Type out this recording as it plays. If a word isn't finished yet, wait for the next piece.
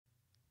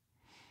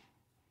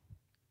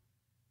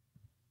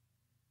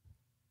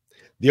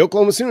The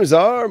Oklahoma Sooners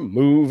are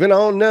moving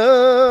on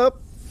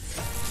up.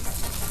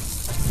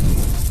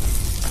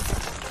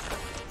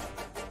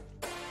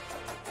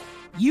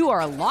 You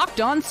are Locked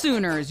On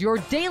Sooners, your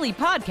daily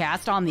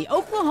podcast on the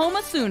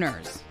Oklahoma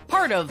Sooners.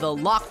 Part of the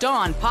Locked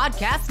On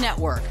Podcast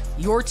Network,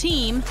 your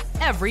team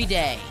every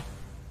day.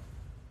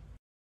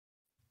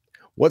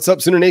 What's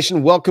up, Sooner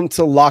Nation? Welcome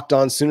to Locked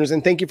On Sooners,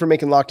 and thank you for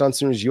making Locked On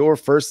Sooners your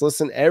first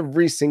listen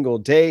every single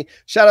day.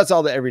 Shout out to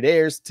all the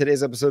everydayers.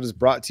 Today's episode is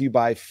brought to you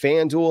by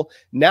FanDuel.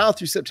 Now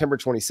through September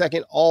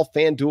 22nd, all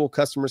FanDuel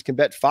customers can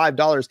bet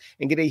 $5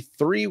 and get a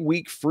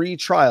 3-week free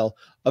trial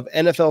of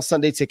NFL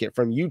Sunday Ticket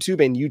from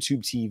YouTube and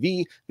YouTube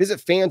TV. Visit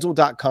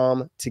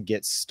FanDuel.com to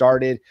get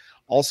started.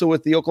 Also,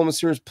 with the Oklahoma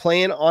Sooners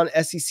playing on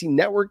SEC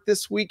Network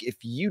this week, if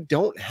you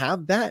don't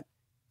have that,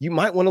 you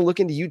might want to look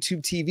into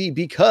YouTube TV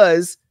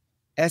because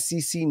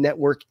SEC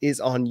Network is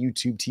on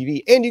YouTube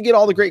TV, and you get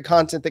all the great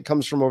content that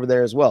comes from over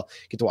there as well.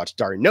 You get to watch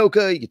Dari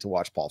Noka, you get to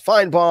watch Paul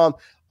Feinbaum,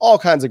 all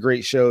kinds of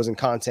great shows and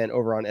content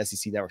over on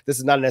SEC Network. This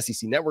is not an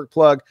SEC Network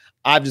plug.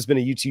 I've just been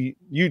a YouTube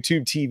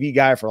TV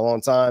guy for a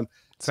long time.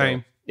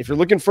 Same. So if you're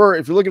looking for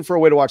a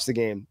way to watch the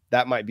game,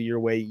 that might be your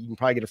way. You can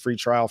probably get a free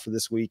trial for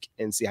this week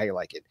and see how you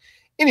like it.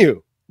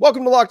 Anywho,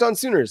 welcome to Locked On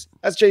Sooners.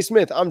 That's Jay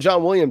Smith. I'm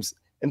John Williams,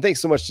 and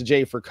thanks so much to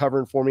Jay for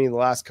covering for me in the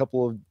last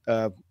couple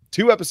of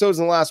 2 episodes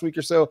in the last week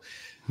or so.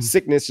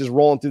 Sickness just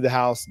rolling through the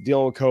house,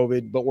 dealing with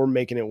COVID, but we're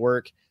making it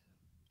work.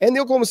 And the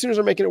Oklahoma Sooners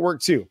are making it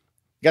work too.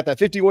 Got that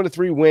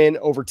 51-3 win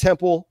over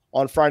Temple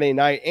on Friday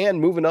night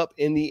and moving up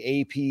in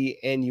the AP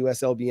and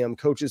USLBM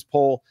coaches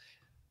poll.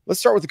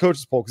 Let's start with the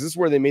coaches poll because this is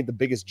where they made the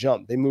biggest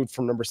jump. They moved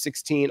from number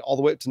 16 all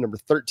the way up to number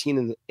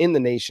 13 in the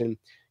nation,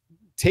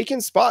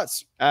 taking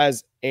spots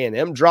as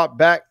A&M dropped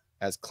back,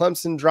 as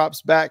Clemson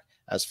drops back,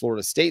 as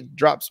Florida State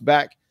drops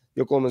back.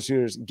 The Oklahoma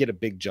Sooners get a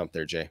big jump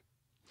there, Jay.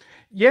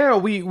 Yeah,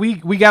 we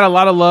got a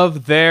lot of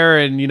love there,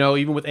 and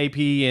even with AP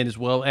and as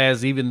well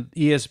as even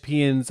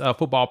ESPN's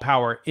Football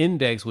Power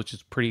Index, which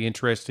is pretty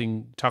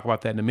interesting. Talk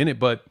about that in a minute,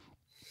 but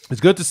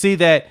it's good to see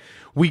that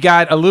we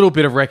got a little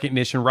bit of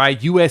recognition, right?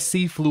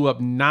 USC flew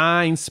up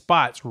 9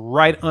 spots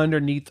right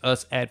underneath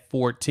us at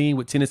 14,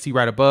 with Tennessee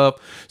right above.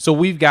 So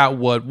we've got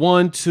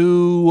 1,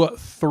 2,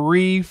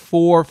 3,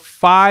 4,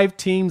 5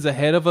 teams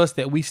ahead of us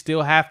that we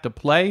still have to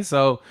play.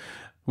 So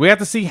we have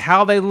to see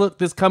how they look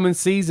this coming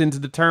season to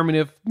determine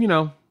if,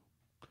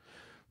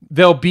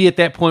 they'll be at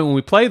that point when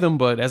we play them.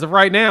 But as of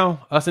right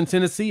now, us and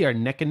Tennessee are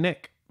neck and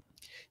neck.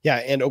 Yeah,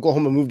 and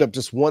Oklahoma moved up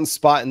just 1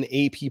 spot in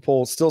the AP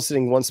poll, still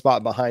sitting 1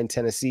 spot behind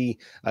Tennessee,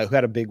 who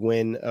had a big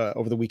win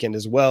over the weekend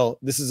as well.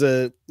 This is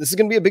going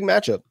to be a big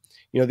matchup.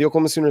 The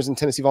Oklahoma Sooners and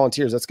Tennessee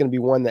Volunteers, that's going to be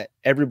one that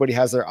everybody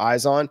has their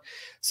eyes on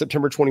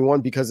September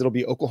 21, because it'll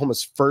be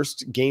Oklahoma's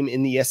first game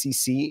in the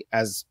SEC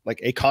as like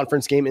a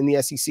conference game in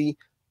the SEC.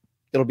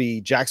 It'll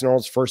be Jackson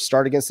Arnold's first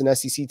start against an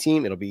SEC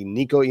team. It'll be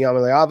Nico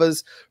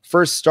Iamaleava's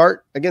first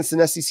start against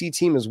an SEC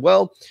team as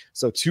well.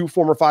 So 2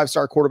 former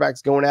 5-star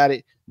quarterbacks going at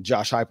it.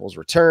 Josh Heupel's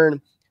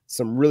return.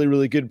 Some really,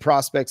 really good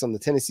prospects on the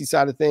Tennessee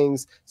side of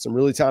things. Some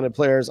really talented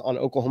players on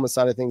Oklahoma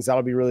side of things.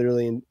 That'll be really,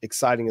 really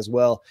exciting as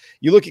well.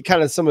 You look at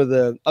kind of some of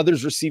the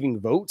others receiving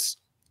votes,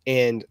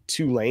 and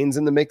Tulane's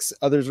in the mix,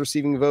 others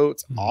receiving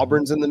votes.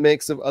 Auburn's in the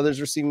mix of others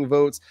receiving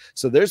votes.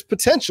 So there's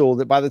potential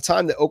that by the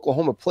time that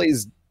Oklahoma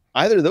plays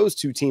either of those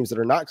 2 teams that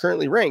are not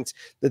currently ranked,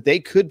 that they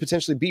could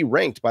potentially be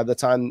ranked by the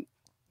time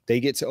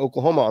they get to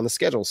Oklahoma on the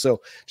schedule. So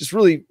just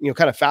really,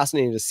 kind of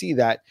fascinating to see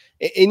that.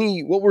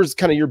 What was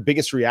kind of your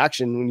biggest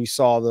reaction when you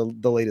saw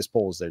the latest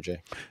polls there,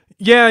 Jay?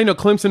 Yeah,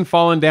 Clemson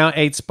falling down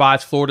 8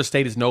 spots. Florida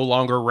State is no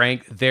longer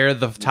ranked. They're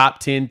the top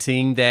 10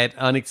 team that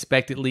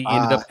unexpectedly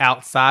ended up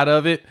outside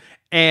of it.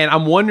 And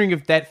I'm wondering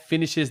if that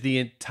finishes the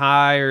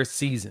entire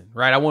season,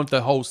 right? I wonder if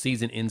the whole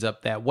season ends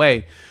up that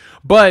way.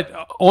 But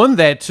on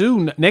that,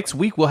 too, next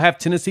week we'll have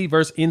Tennessee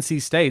versus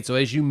NC State. So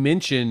as you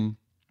mentioned,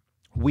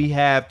 we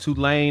have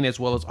Tulane as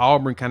well as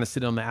Auburn kind of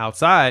sitting on the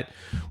outside.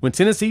 When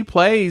Tennessee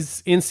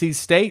plays NC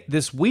State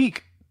this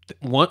week,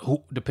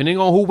 depending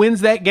on who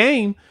wins that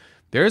game,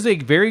 there's a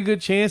very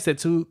good chance that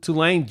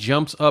Tulane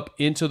jumps up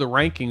into the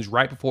rankings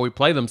right before we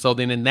play them. So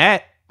then in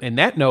that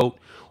note,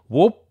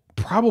 we'll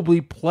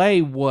probably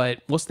play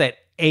what's that,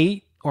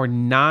 8 or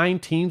 9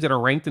 teams that are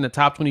ranked in the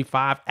top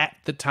 25 at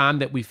the time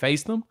that we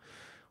face them.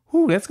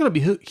 Ooh, that's going to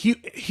be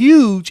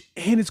huge,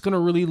 and it's going to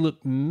really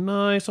look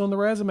nice on the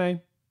resume.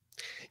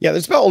 Yeah,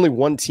 there's about only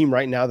one team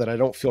right now that I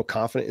don't feel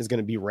confident is going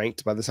to be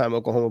ranked by the time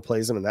Oklahoma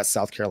plays them, and that's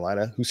South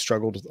Carolina, who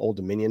struggled with Old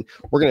Dominion.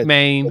 We're going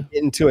to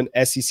get into an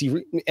SEC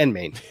and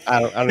Maine.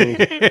 I don't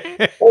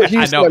even. Or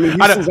Houston. I mean,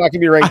 Houston's not going to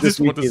be ranked this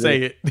week. I just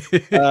want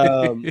to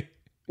say it.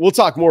 We'll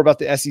talk more about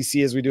the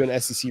SEC as we do an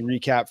SEC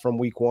recap from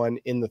week 1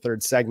 in the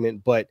 3rd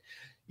segment, but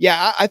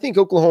yeah, I think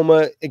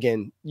Oklahoma,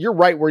 again, you're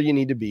right where you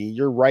need to be.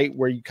 You're right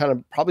where you kind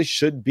of probably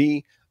should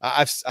be.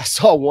 I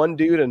saw one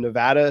dude, a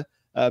Nevada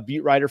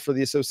beat writer for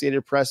the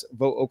Associated Press,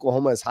 vote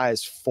Oklahoma as high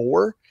as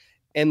 4.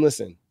 And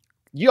listen,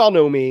 you all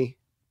know me.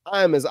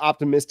 I'm as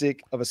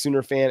optimistic of a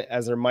Sooner fan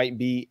as there might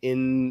be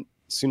in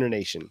Sooner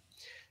Nation.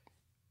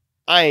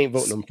 I ain't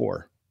voting them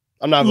 4.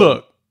 I'm not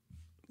voting.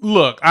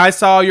 Look, I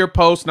saw your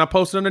post, and I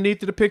posted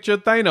underneath it a picture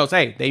of Thanos.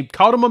 Hey, they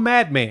called him a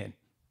madman.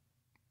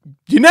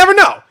 You never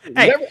know.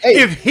 Hey,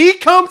 if he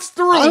comes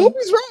through, I hope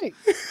he's right.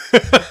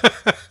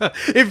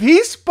 If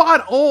he's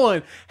spot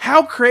on,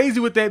 how crazy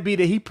would that be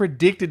that he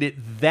predicted it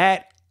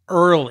that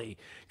early?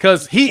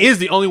 Because he is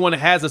the only one that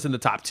has us in the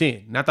top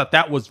 10. And I thought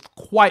that was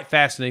quite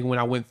fascinating when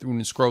I went through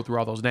and scrolled through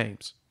all those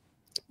names.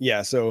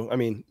 Yeah, so, I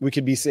mean, we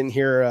could be sitting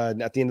here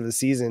at the end of the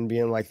season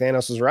being like,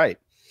 Thanos was right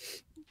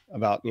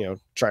about,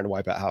 trying to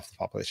wipe out half the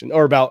population,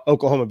 or about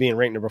Oklahoma being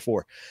ranked number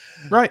 4.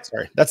 Right.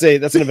 Sorry. That's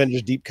an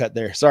Avengers deep cut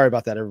there. Sorry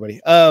about that,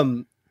 everybody.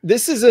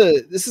 This is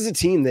a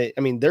team that,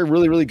 I mean, they're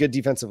really, really good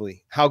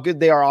defensively. How good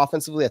they are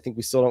offensively, I think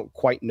we still don't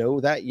quite know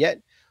that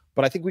yet.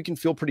 But I think we can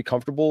feel pretty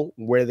comfortable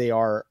where they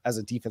are as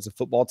a defensive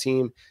football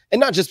team. And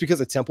not just because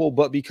of Temple,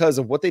 but because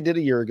of what they did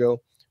a year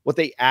ago, what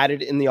they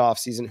added in the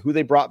offseason, who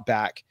they brought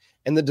back,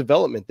 and the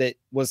development that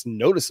was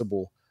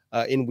noticeable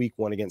in week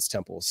 1 against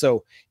Temple.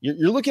 So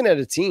you're looking at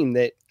a team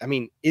that, I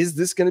mean, is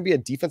this going to be a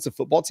defensive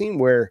football team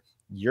where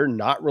you're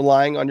not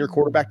relying on your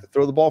quarterback to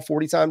throw the ball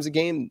 40 times a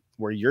game,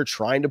 where you're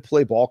trying to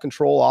play ball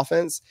control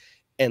offense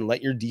and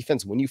let your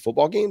defense win you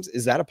football games?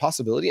 Is that a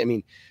possibility? I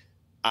mean,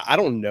 I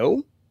don't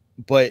know,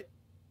 but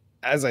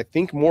as I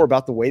think more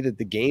about the way that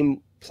the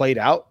game played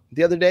out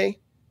the other day,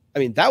 I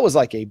mean, that was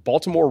like a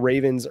Baltimore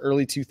Ravens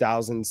early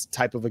 2000s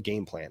type of a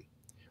game plan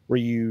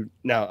where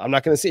now I'm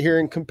not going to sit here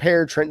and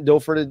compare Trent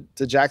Dilfer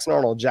to Jackson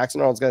Arnold. Jackson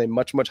Arnold's got a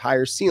much, much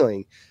higher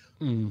ceiling,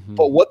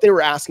 but what they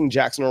were asking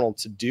Jackson Arnold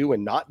to do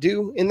and not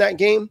do in that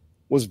game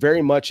was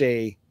very much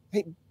hey,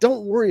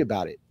 don't worry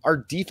about it. Our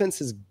defense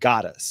has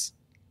got us.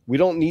 We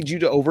don't need you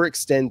to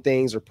overextend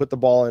things or put the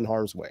ball in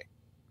harm's way.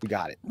 We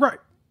got it. Right.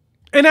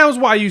 And that was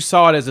why you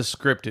saw it as a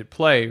scripted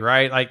play,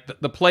 right? Like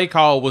the play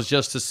call was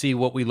just to see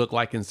what we look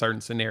like in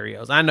certain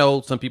scenarios. I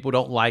know some people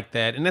don't like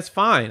that, and that's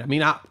fine. I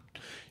mean,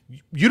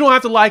 you don't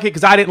have to like it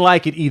because I didn't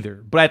like it either.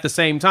 But at the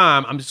same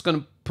time, I'm just going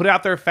to put it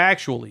out there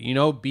factually.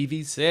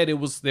 BV said it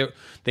was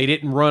they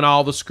didn't run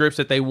all the scripts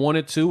that they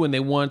wanted to, and they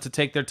wanted to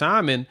take their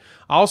time. And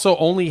also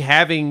only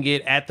having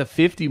it at the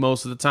 50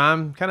 most of the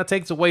time kind of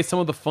takes away some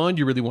of the fun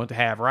you really want to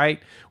have, right?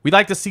 We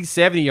like to see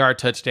 70-yard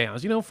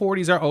touchdowns.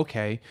 40s are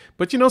okay,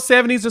 but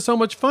 70s are so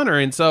much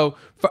funner. And so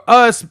for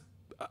us,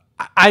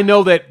 I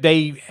know that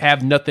they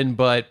have nothing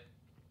but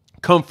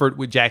comfort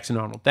with Jackson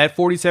Arnold. That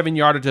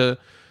 47-yarder to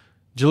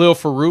Jalil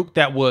Farouk,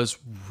 that was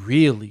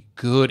really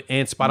good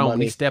and spot on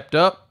when he stepped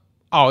up.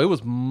 Oh, it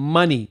was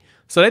money.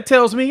 So that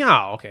tells me,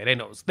 okay, they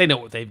know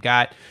what they've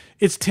got.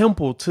 It's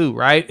Temple too,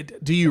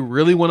 right? Do you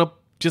really want to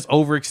just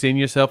overextend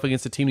yourself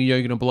against a team that you're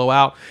going to blow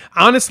out?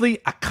 Honestly,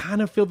 I kind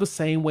of feel the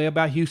same way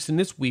about Houston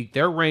this week.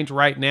 They're ranked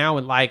right now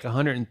in like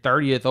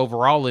 130th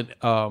overall in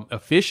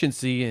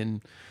efficiency.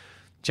 And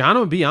John, I'm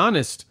going to be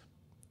honest,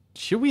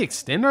 should we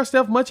extend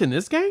ourselves much in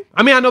this game?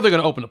 I mean, I know they're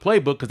going to open the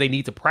playbook because they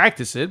need to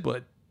practice it,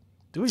 but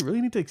do we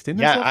really need to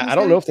extend ourselves? Yeah, I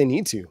don't know if they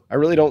need to. I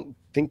really don't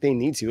think they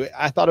need to.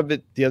 I thought of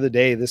it the other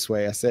day this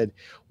way. I said,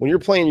 when you're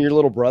playing your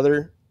little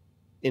brother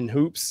in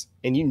hoops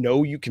and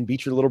you can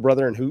beat your little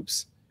brother in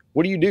hoops,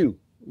 what do?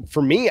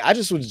 For me, I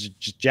just was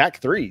just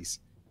jack threes.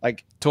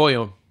 Like, toy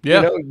him.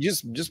 Yeah.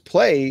 Just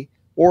play,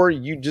 or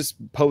you just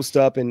post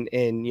up and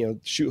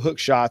shoot hook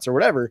shots or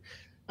whatever.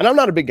 And I'm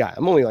not a big guy.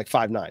 I'm only like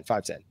 5'9",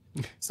 5'10".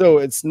 So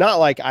it's not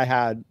like I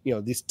had,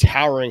 this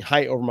towering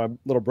height over my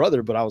little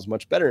brother, but I was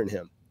much better than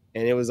him.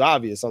 And it was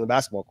obvious on the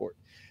basketball court.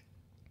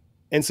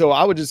 And so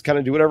I would just kind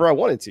of do whatever I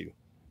wanted to.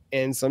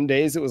 And some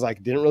days it was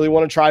like, didn't really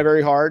want to try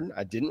very hard.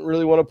 I didn't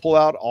really want to pull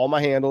out all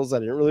my handles. I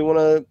didn't really want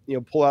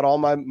to, pull out all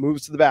my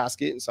moves to the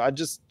basket. And so I'd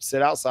just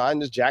sit outside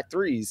and just jack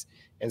threes,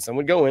 and some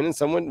would go in and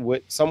some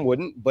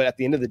wouldn't. But at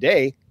the end of the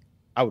day,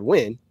 I would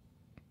win.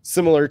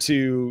 Similar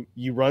to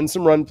you run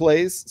some run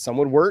plays. Some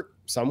would work,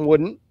 some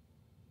wouldn't.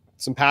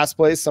 Some pass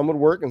plays, some would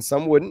work and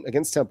some wouldn't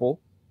against Temple.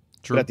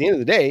 True. But at the end of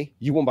the day,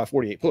 you won by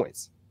 48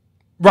 points.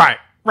 Right.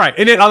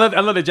 And then I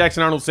love that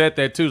Jackson Arnold said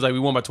that too. It's like, we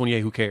won by 28.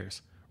 Who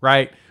cares?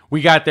 Right.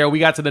 We got there. We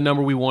got to the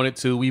number we wanted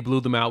to. We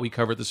blew them out. We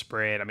covered the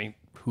spread. I mean,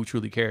 who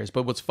truly cares?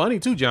 But what's funny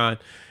too, John,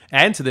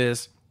 adding to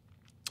this,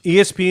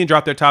 ESPN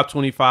dropped their top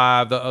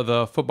 25.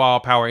 The Football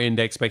Power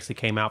Index basically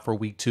came out for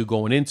week 2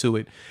 going into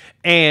it.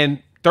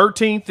 And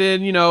 13th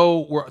in,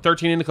 we're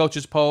 13 in the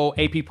coaches poll.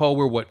 AP poll,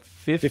 we're what,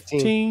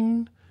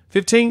 15?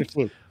 15?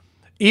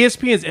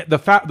 ESPN's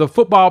the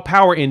Football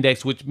Power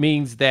Index, which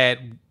means that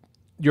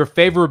your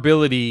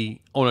favorability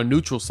on a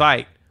neutral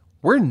site,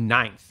 we're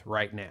 9th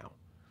right now.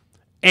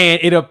 And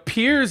it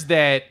appears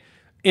that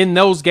in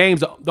those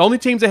games, the only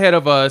teams ahead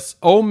of us,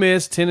 Ole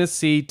Miss,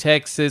 Tennessee,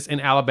 Texas, and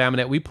Alabama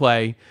that we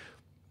play,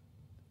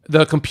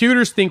 the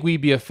computers think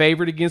we'd be a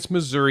favorite against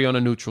Missouri on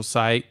a neutral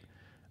site,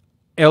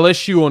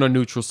 LSU on a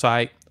neutral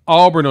site,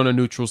 Auburn on a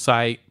neutral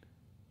site.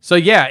 So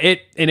yeah,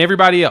 and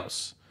everybody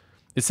else.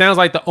 It sounds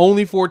like the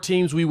only 4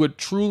 teams we would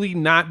truly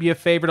not be a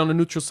favorite on the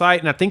neutral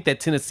site. And I think that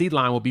Tennessee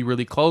line will be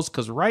really close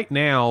because right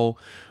now,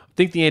 I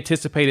think the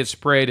anticipated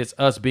spread is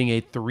us being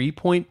a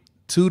 3.2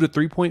 to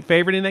 3 point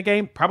favorite in that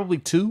game. Probably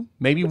 2,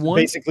 maybe 1.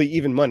 Basically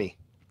even money.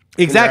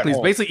 Exactly.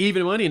 It's basically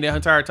even money in the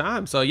entire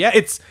time. So yeah,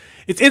 it's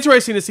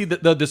interesting to see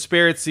the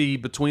disparity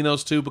between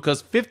those two,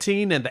 because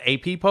 15 and the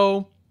AP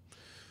poll,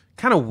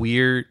 kind of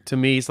weird to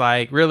me. It's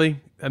like, really?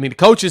 I mean, the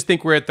coaches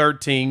think we're at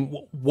 13.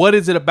 What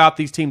is it about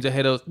these teams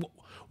ahead of us?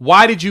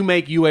 Why did you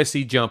make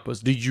USC jump us?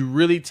 Did you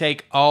really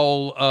take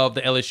all of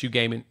the LSU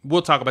game? And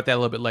we'll talk about that a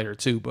little bit later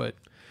too, but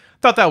I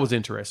thought that was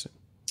interesting.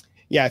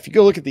 Yeah, if you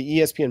go look at the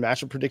ESPN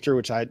matchup predictor,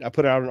 which I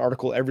put out an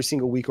article every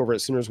single week over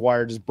at Sooners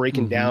Wire, just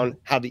breaking down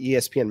how the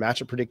ESPN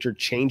matchup predictor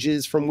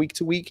changes from week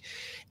to week.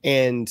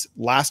 And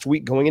last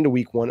week, going into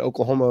week 1,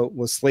 Oklahoma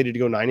was slated to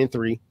go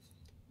 9-3.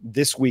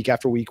 This week,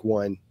 after week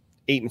 1,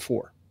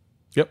 8-4.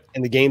 Yep.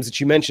 And the games that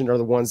you mentioned are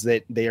the ones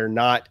that they are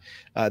not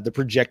the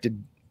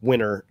projected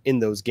winner in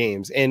those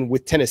games. And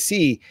with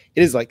Tennessee,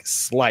 it is like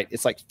slight.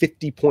 It's like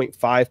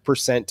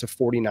 50.5% to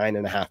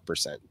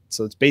 49.5%.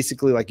 So it's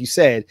basically, like you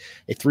said,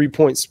 a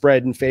 3-point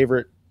spread in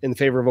favor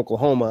of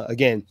Oklahoma.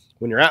 Again,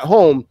 when you're at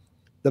home,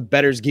 the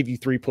bettors give you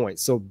 3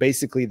 points. So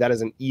basically that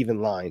is an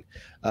even line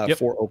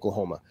for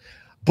Oklahoma.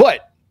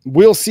 But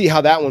we'll see how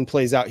that one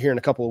plays out here in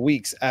a couple of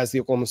weeks, as the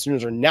Oklahoma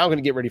Sooners are now going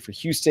to get ready for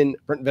Houston.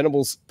 Brent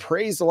Venables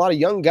praised a lot of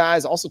young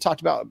guys, also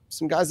talked about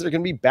some guys that are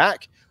going to be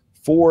back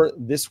for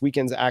this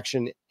weekend's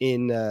action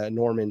in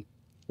Norman.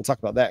 We'll talk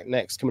about that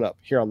next, coming up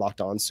here on Locked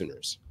On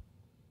Sooners.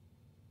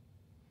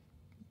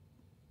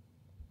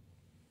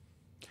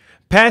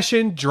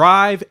 Passion,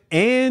 drive,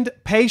 and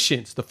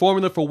patience. The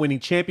formula for winning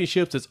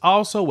championships is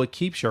also what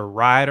keeps your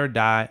ride or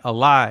die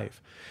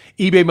alive.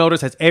 eBay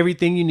Motors has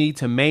everything you need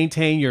to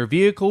maintain your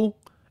vehicle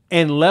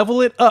and level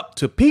it up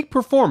to peak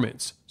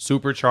performance.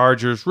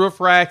 Superchargers, roof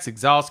racks,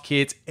 exhaust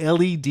kits,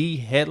 LED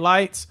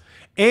headlights,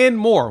 and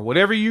more.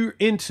 Whatever you're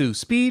into,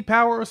 speed,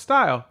 power, or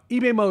style,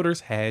 eBay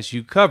Motors has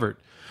you covered.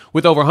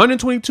 With over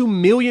 122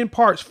 million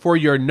parts for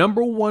your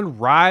number one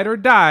ride or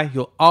die,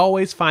 you'll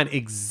always find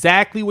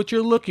exactly what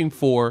you're looking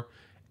for.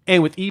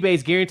 And with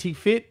eBay's Guaranteed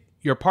Fit,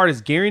 your part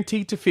is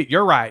guaranteed to fit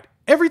your ride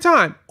every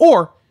time,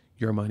 or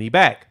your money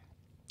back.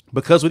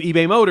 Because with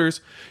eBay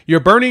Motors, you're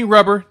burning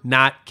rubber,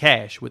 not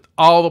cash. With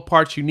all the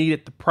parts you need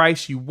at the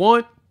price you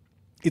want,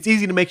 it's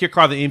easy to make your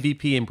car the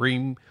MVP and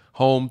bring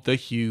home the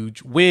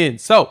huge win.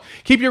 So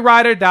keep your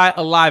ride or die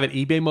alive at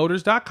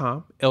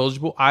ebaymotors.com.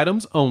 Eligible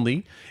items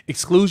only.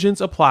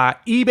 Exclusions apply.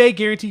 eBay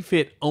Guarantee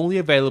Fit only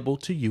available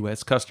to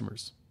U.S.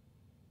 customers.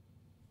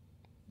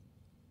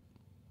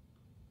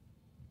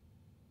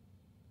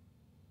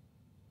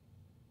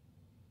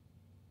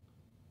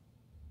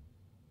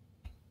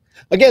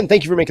 Again,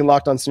 thank you for making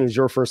Locked On Sooners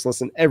your first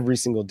listen every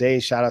single day.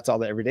 Shout out to all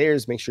the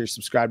everydayers. Make sure you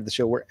subscribe to the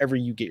show wherever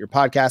you get your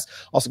podcast.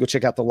 Also, go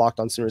check out the Locked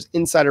On Sooners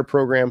Insider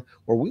Program,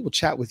 where we will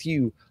chat with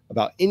you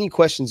about any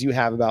questions you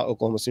have about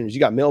Oklahoma Sooners. You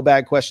got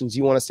mailbag questions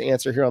you want us to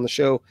answer here on the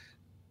show,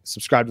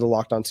 subscribe to the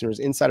Locked On Sooners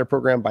Insider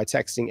Program by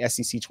texting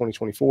SEC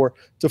 2024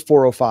 to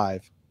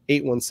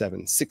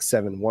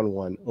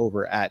 405-817-6711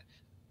 over at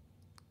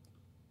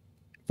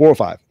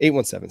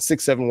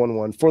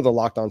 405-817-6711 for the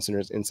Locked On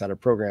Sooners Insider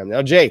Program.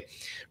 Now, Jay,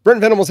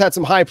 Brent Venables had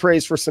some high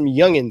praise for some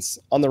youngins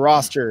on the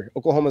roster.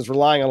 Oklahoma's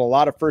relying on a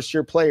lot of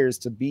first-year players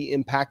to be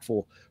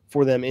impactful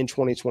for them in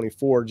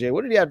 2024. Jay,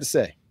 what did he have to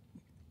say?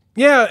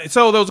 Yeah,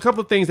 so there was a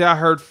couple of things that I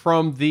heard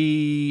from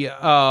the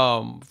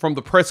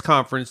press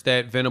conference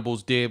that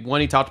Venables did. One,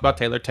 he talked about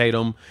Taylor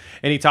Tatum,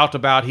 and he talked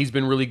about he's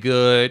been really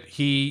good.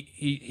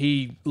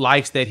 He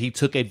likes that he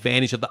took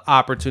advantage of the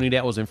opportunity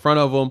that was in front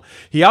of him.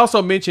 He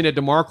also mentioned that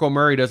DeMarco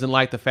Murray doesn't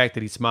like the fact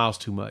that he smiles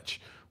too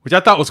much, which I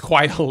thought was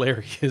quite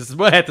hilarious.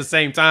 But at the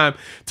same time,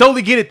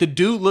 totally get it. The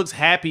dude looks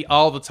happy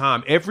all the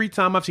time. Every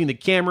time I've seen the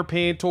camera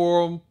pan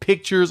toward him,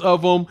 pictures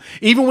of him,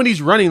 even when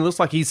he's running, it looks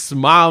like he's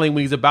smiling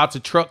when he's about to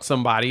truck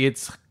somebody.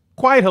 It's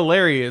quite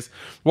hilarious.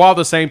 While at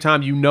the same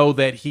time, you know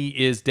that he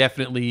is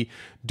definitely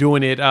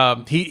doing it.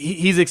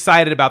 He's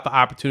excited about the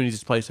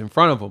opportunities placed in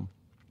front of him.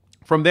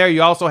 From there,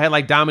 you also had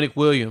like Dominic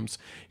Williams.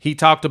 He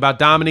talked about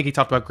Dominic. He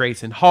talked about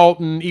Grayson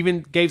Halton,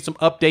 even gave some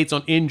updates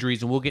on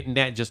injuries, and we'll get in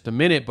that in just a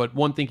minute. But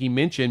one thing he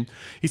mentioned,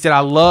 he said,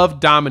 I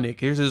love Dominic.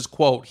 Here's his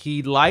quote.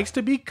 He likes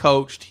to be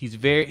coached. He's a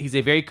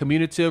very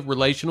communicative,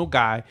 relational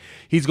guy.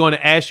 He's going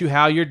to ask you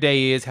how your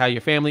day is, how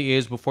your family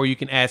is, before you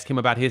can ask him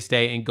about his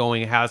day and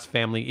going and how his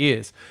family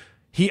is.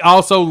 He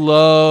also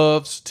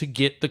loves to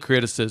get the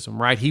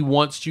criticism, right? He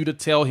wants you to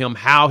tell him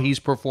how he's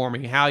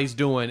performing, how he's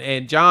doing.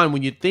 And John,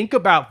 when you think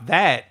about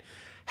that,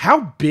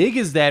 how big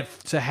is that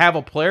to have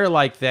a player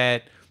like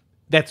that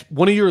that's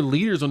one of your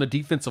leaders on the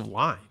defensive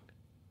line?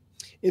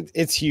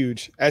 It's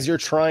huge. As you're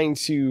trying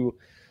to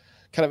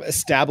kind of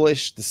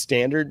establish the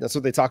standard, that's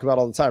what they talk about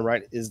all the time,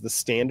 right? Is the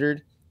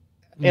standard.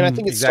 And I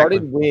think it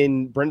started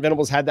when Brent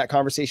Venables had that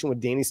conversation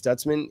with Danny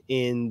Stutzman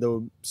in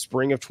the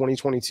spring of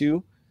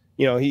 2022.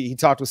 You know, he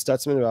talked with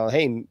Stutzman about,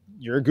 hey,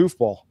 you're a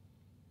goofball.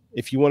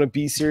 If you want to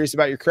be serious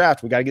about your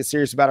craft, we got to get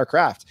serious about our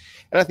craft.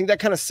 And I think that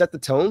kind of set the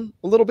tone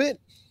a little bit.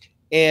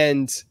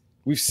 And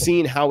we've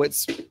seen how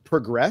it's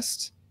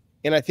progressed.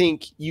 And I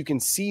think you can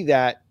see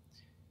that,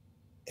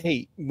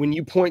 hey, when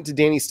you point to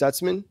Danny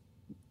Stutzman,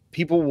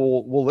 people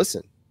will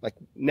listen. Like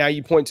now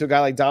you point to a guy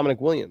like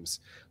Dominic Williams,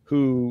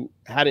 who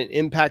had an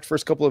impact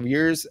first couple of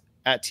years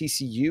at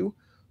TCU,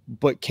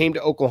 but came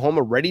to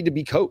Oklahoma ready to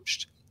be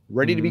coached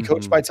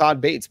by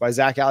Todd Bates, by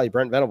Zach Alley,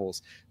 Brent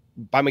Venables,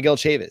 by Miguel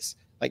Chavis,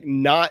 like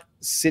not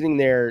sitting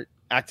there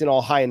acting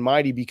all high and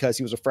mighty because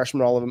he was a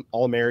freshman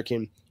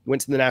All-American,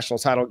 went to the national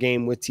title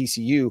game with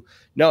TCU.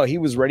 No, he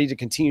was ready to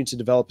continue to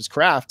develop his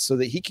craft so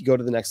that he could go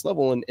to the next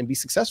level and be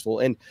successful.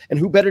 And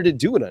who better to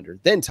do it under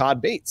than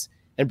Todd Bates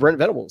and Brent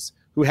Venables,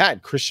 who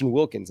had Christian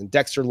Wilkins and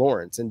Dexter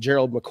Lawrence and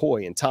Gerald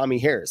McCoy and Tommy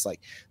Harris.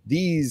 Like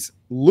these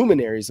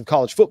luminaries of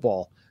college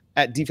football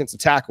at defensive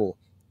tackle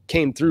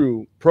came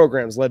through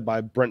programs led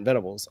by Brent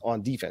Venables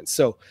on defense.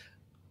 So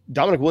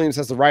Dominic Williams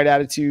has the right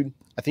attitude.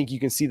 I think you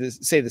can say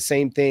the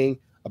same thing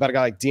about a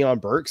guy like Deion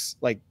Burks,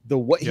 like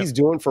he's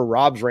doing for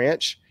Rob's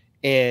Ranch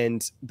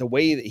and the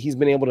way that he's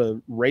been able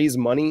to raise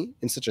money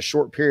in such a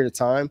short period of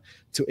time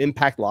to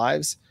impact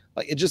lives.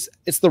 Like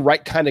it's the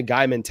right kind of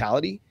guy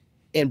mentality.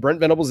 And Brent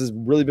Venables has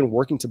really been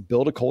working to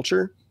build a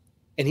culture,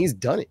 and he's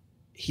done it.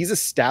 He's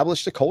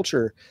established a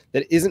culture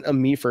that isn't a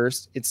me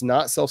first. It's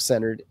not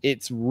self-centered.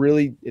 It's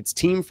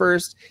team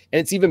first. And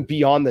it's even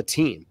beyond the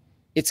team.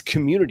 It's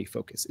community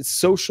focused. It's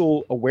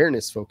social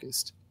awareness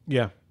focused.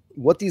 Yeah.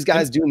 What these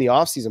guys do in the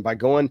off season by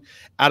going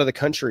out of the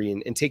country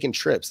and taking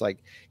trips,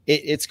 like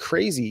it's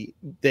crazy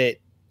that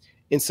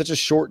in such a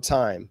short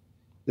time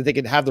that they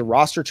could have the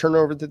roster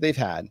turnover that they've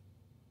had,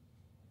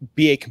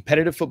 be a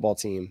competitive football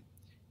team,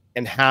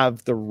 and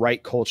have the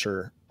right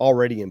culture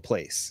already in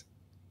place.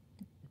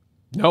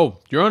 No,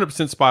 you're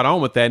 100% spot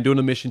on with that, and doing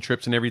the mission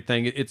trips and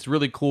everything. It's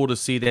really cool to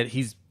see that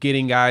he's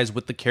getting guys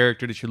with the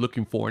character that you're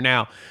looking for.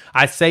 Now,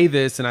 I say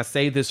this, and I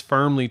say this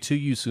firmly to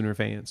you, Sooner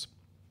fans.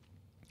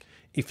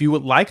 If you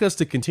would like us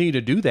to continue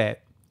to do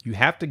that, you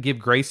have to give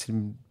grace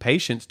and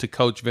patience to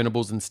Coach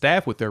Venables and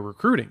staff with their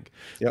recruiting.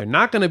 Yep. They're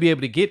not going to be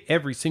able to get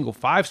every single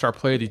 5-star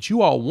player that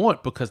you all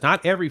want, because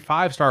not every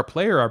 5-star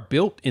player are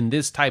built in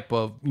this type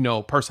of,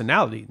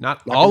 personality.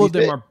 Not all of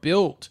them are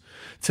built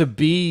to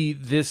be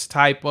this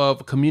type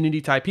of community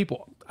type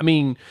people. I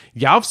mean,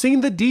 y'all have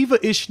seen the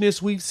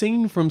diva-ishness we've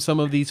seen from some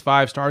of these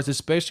 5-stars,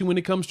 especially when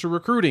it comes to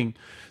recruiting.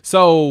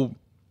 So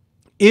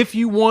if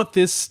you want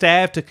this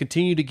staff to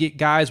continue to get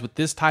guys with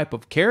this type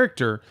of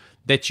character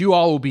that you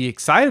all will be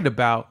excited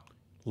about,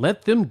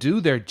 let them do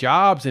their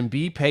jobs and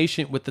be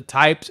patient with the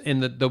types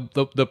and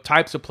the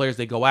types of players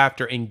they go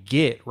after and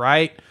get,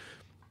 right?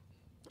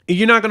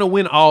 You're not going to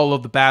win all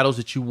of the battles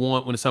that you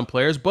want with some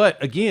players,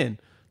 but again,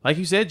 like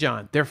you said,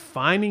 John, they're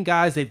finding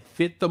guys that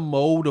fit the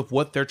mold of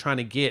what they're trying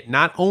to get,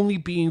 not only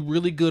being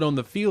really good on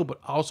the field, but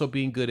also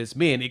being good as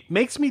men. It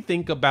makes me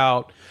think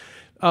about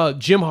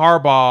Jim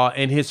Harbaugh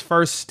and his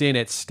first stint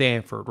at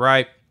Stanford,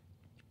 right?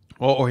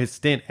 Or his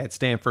stint at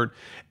Stanford.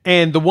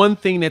 And the one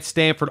thing that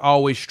Stanford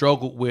always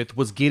struggled with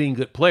was getting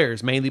good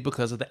players, mainly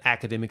because of the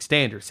academic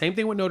standards. Same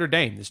thing with Notre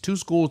Dame. There's two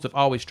schools that have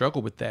always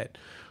struggled with that.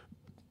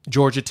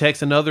 Georgia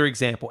Tech's another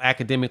example.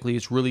 Academically,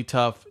 it's really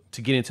tough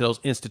to get into those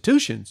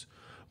institutions.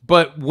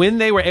 But when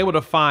they were able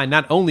to find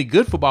not only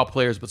good football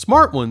players, but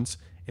smart ones,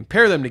 and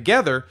pair them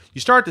together,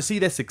 you start to see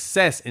that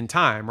success in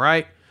time,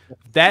 right?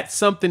 That's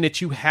something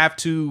that you have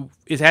to,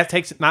 it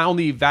takes not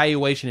only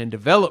evaluation and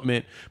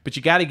development, but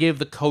you got to give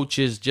the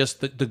coaches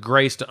just the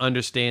grace to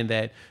understand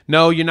that,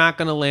 no, you're not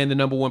going to land the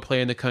number one player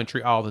in the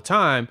country all the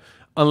time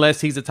unless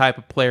he's the type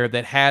of player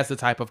that has the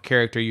type of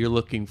character you're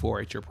looking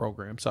for at your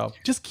program. So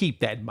just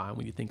keep that in mind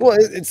when you think about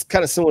it. It's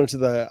kind of similar to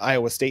the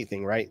Iowa State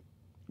thing, right?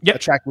 Yep.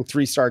 Attracting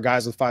 3-star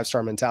guys with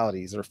 5-star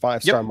mentalities or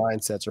 5-star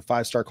mindsets or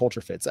 5-star culture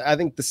fits. I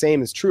think the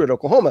same is true at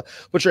Oklahoma,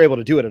 but you're able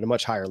to do it at a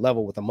much higher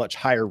level with a much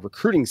higher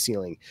recruiting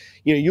ceiling.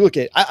 You look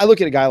at, I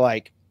look at a guy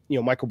like,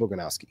 Michael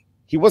Boganowski.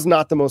 He was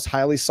not the most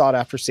highly sought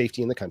after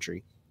safety in the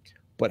country,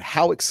 but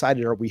how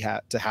excited are we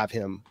to have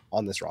him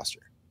on this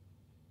roster?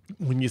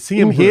 When you see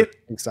him hit,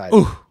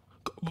 excited.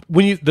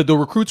 When the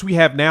recruits we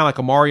have now, like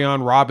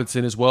Amarion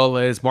Robinson, as well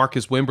as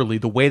Marcus Wimberly,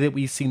 the way that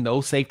we've seen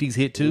those safeties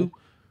hit too.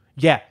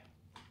 Yeah.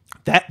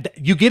 That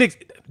you get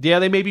it. Yeah,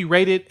 they may be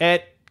rated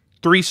at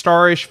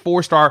 3-star-ish,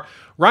 4-star.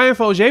 Ryan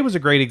Fogier was a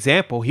great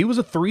example. He was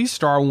a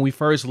 3-star when we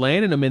first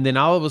landed him, and then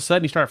all of a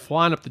sudden he started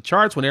flying up the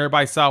charts when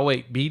everybody saw,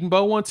 wait,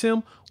 Beatonbow wants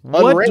him?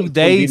 What do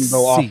they see?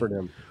 Offered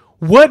him.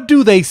 What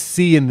do they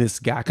see in this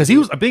guy? Because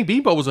I think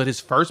Beatonbow was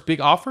his first big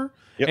offer.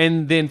 Yep.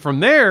 And then from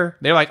there,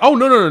 they're like, oh,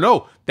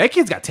 no. That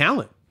kid's got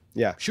talent.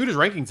 Yeah. Shoot his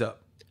rankings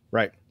up.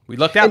 Right. We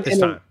lucked out this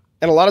time.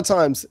 And a lot of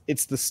times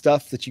it's the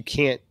stuff that you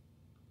can't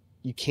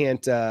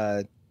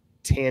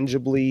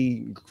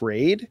tangibly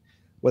grade,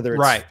 whether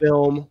it's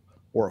film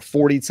or a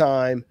 40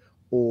 time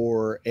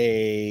or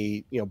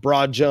a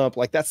broad jump.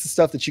 Like that's the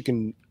stuff that you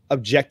can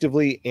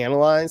objectively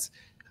analyze.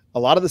 A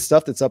lot of the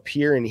stuff that's up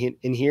here and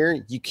in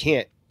here, you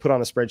can't put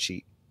on a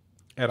spreadsheet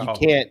at all.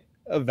 You can't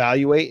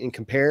evaluate and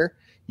compare.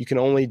 You can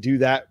only do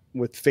that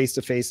with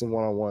face-to-face and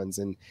one-on-ones.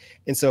 And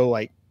so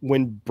like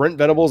when Brent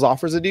Venables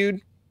offers a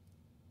dude,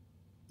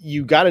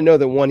 you got to know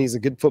that 1, he's a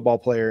good football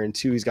player, and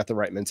 2, he's got the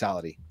right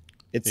mentality.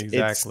 It's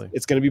going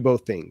to be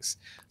both things.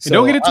 So,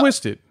 don't get it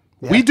twisted.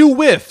 Yeah. We do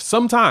whiff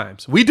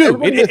sometimes. We do.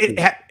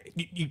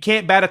 You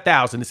can't bat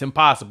 1,000. It's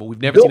impossible.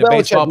 We've never seen a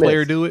baseball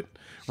player do it.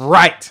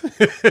 Right.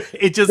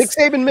 It just Nick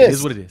Saban missed. It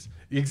is what it is.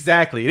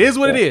 Exactly. It is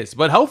what it is.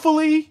 But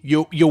hopefully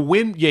you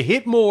win, you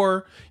hit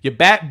more, you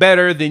bat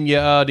better than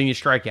you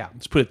strike out.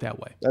 Let's put it that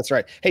way. That's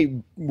right.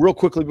 Hey, real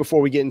quickly before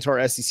we get into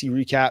our SEC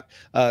recap,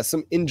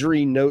 some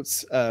injury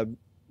notes.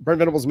 Brent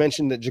Venables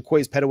mentioned that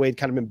Jaquays Petaway had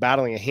kind of been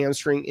battling a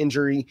hamstring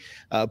injury,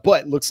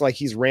 but looks like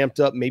he's ramped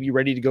up, maybe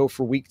ready to go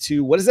for week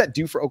 2. What does that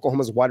do for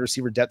Oklahoma's wide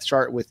receiver depth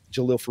chart with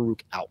Jalil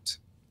Farouk out?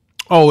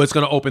 Oh, it's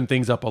going to open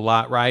things up a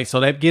lot, right?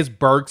 So that gives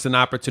Burks an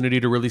opportunity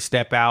to really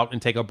step out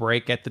and take a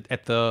break at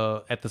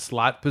the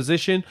slot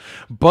position.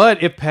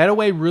 But if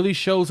Petaway really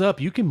shows up,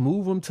 you can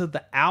move him to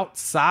the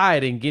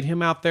outside and get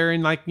him out there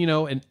in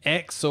an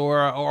X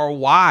or a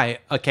Y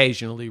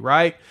occasionally,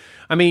 right?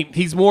 I mean,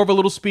 he's more of a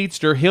little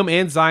speedster. Him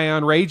and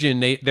Zion Ragin,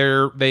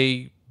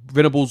 they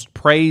Venables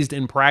praised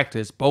in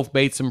practice. Both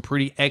made some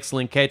pretty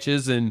excellent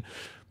catches, and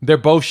they're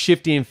both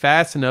shifty and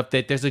fast enough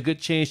that there's a good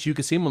chance you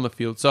can see them on the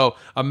field. So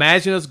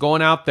imagine us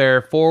going out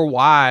there 4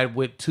 wide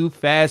with 2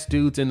 fast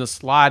dudes in the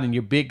slot and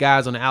your big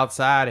guys on the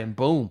outside, and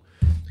boom,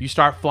 you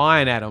start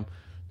flying at them.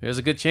 There's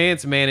a good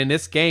chance, man, in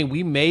this game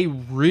we may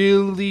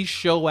really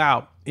show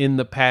out in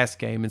the pass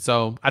game. And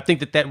so I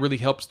think that really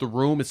helps the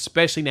room,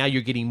 especially now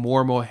you're getting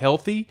more and more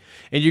healthy,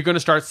 and you're going to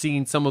start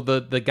seeing some of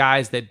the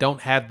guys that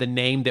don't have the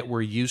name that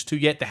we're used to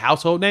yet, the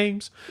household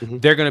names.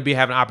 They're going to be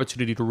having an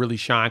opportunity to really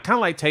shine, kind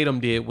of like Tatum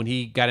did when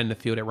he got in the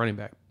field at running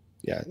back.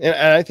 Yeah,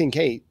 and I think,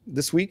 hey,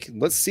 this week,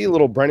 let's see a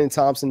little Brennan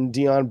Thompson,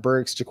 Deion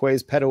Burks,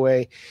 Jaquays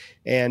Petaway,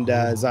 and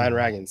Zion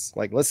Ragins.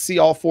 Like, let's see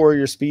all 4 of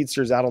your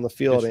speedsters out on the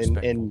field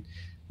and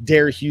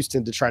dare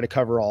Houston to try to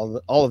cover all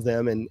of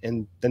them, and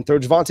then throw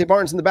Javonte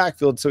Barnes in the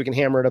backfield so he can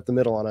hammer it up the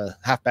middle on a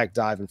halfback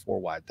dive and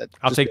 4 wide.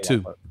 I'll take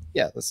 2.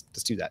 Yeah, let's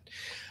do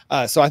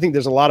that. So I think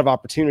there's a lot of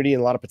opportunity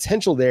and a lot of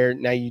potential there.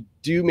 Now you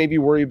do maybe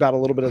worry about a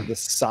little bit of the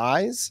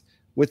size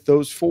with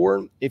those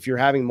 4 if you're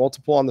having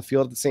multiple on the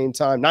field at the same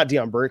time. Not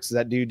Deion Burks,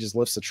 that dude just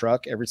lifts a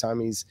truck every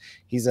time he's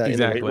in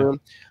the weight room.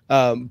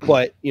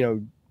 But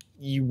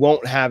you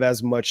won't have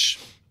as much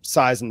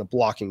size in the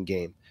blocking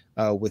game.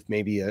 With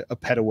maybe a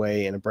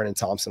Petaway and a Brennan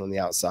Thompson on the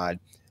outside.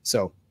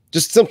 So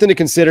just something to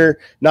consider,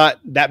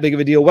 not that big of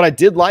a deal. What I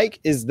did like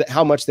is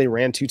how much they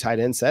ran 2 tight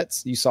end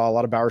sets. You saw a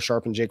lot of Bauer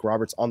Sharp and Jake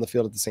Roberts on the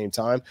field at the same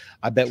time.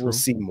 I bet we'll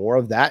see more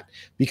of that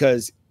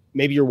because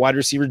maybe your wide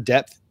receiver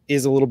depth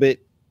is a little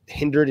bit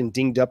hindered and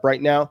dinged up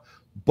right now,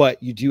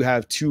 but you do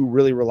have 2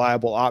 really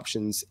reliable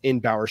options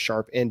in Bauer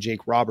Sharp and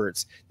Jake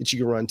Roberts that you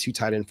can run 2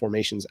 tight end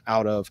formations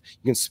out of.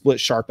 You can split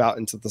Sharp out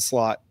into the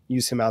slot,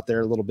 use him out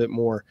there a little bit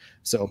more.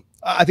 So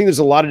I think there's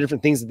a lot of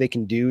different things that they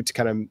can do to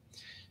kind of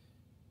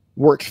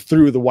work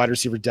through the wide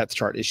receiver depth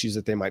chart issues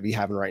that they might be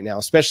having right now,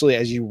 especially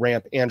as you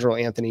ramp Andrew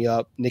Anthony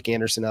up, Nick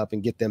Anderson up,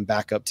 and get them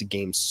back up to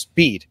game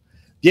speed.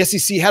 The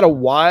SEC had a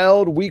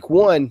wild week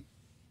 1.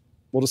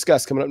 We'll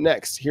discuss coming up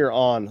next here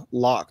on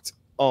Locked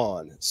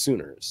On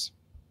Sooners.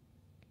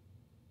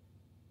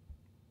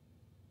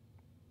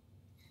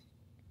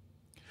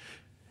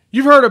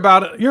 You've heard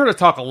about it. You heard us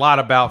talk a lot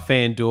about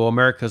FanDuel,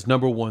 America's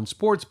 #1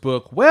 sports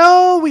book.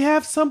 Well, we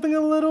have something a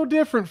little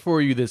different for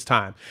you this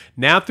time.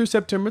 Now through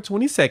September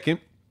 22nd,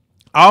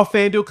 all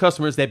FanDuel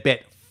customers that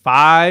bet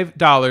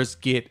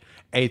 $5 get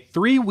a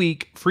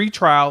 3-week free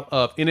trial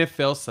of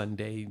NFL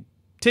Sunday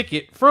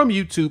Ticket from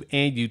YouTube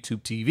and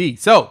YouTube TV.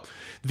 So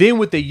then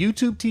with the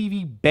YouTube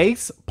TV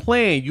base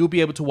plan, you'll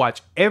be able to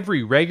watch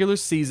every regular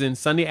season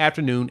Sunday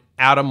afternoon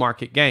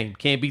out-of-market game.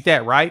 Can't beat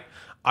that, right?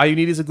 All you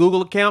need is a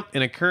Google account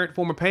and a current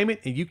form of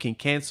payment, and you can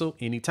cancel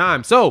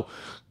anytime. So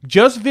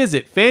just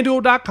visit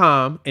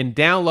FanDuel.com and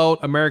download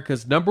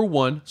America's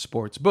 #1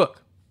 sports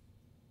book.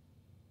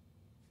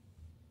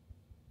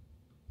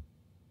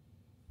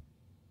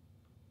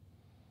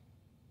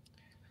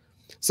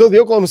 So the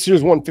Oklahoma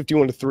Sooners won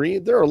 51-3.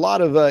 There are a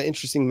lot of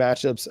interesting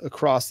matchups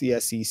across the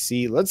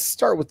SEC. Let's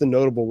start with the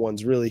notable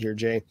ones really here,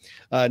 Jay.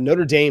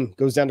 Notre Dame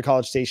goes down to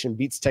College Station,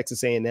 beats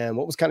Texas A&M.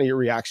 What was kind of your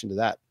reaction to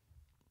that?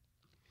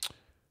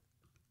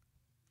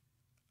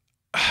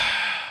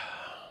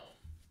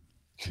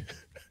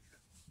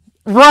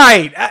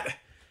 Right.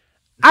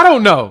 I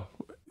don't know.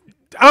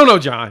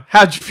 John.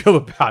 How'd you feel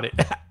about it?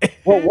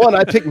 Well, one,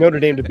 I picked Notre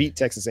Dame to beat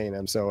Texas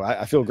A&M, so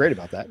I feel great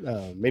about that.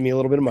 Made me a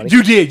little bit of money.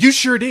 You did. You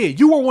sure did.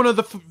 You were one of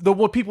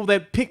the people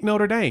that picked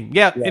Notre Dame.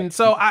 Yeah. And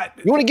so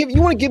you want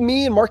to give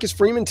me and Marcus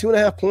Freeman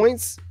 2.5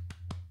 points?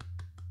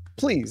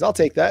 Please, I'll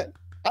take that.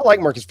 I like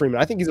Marcus Freeman.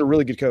 I think he's a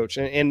really good coach.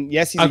 And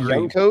yes, he's a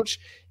young coach.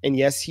 And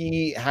yes,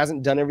 he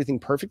hasn't done everything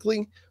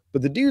perfectly.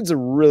 But the dude's a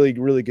really,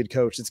 really good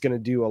coach. It's going to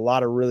do a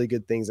lot of really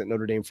good things at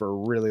Notre Dame for a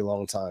really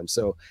long time.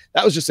 So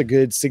that was just a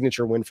good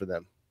signature win for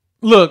them.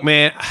 Look,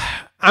 man,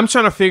 I'm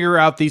trying to figure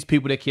out these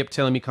people that kept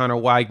telling me Connor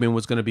Weigman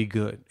was going to be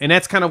good. And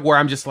that's kind of where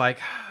I'm just like,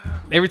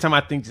 every time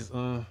I think just,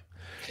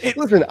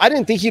 listen, I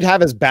didn't think he'd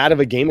have as bad of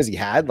a game as he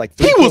had. Like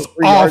he was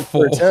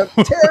awful.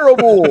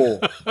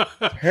 Terrible.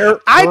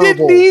 I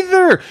didn't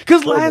either.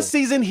 Because last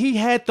season he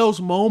had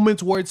those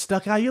moments where it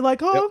stuck out. You're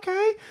like, oh,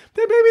 okay.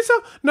 Then maybe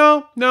so.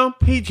 No,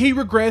 he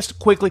regressed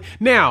quickly.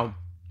 Now,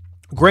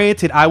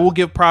 Granted, I will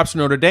give props to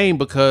Notre Dame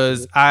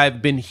because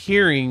I've been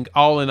hearing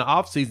all in the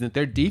offseason that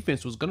their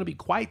defense was going to be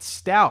quite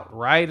stout,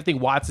 right? I think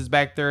Watts is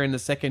back there in the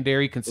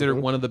secondary, considered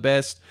one of the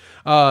best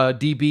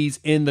DBs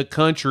in the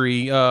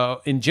country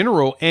in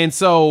general. And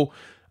so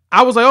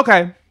I was like,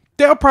 okay,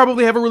 they'll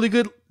probably have a really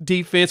good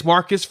defense.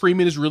 Marcus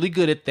Freeman is really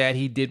good at that.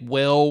 He did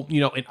well,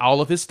 in all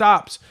of his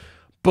stops.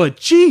 But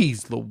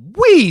geez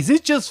Louise,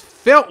 it just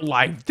felt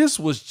like this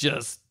was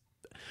just...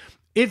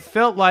 It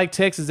felt like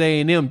Texas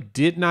A&M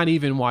did not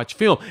even watch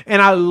film. And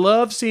I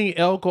love seeing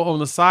Elko on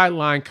the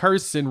sideline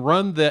cursing,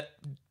 run the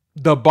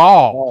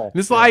ball. And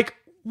it's like,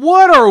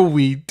 what are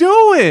we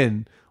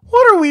doing?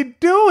 What are we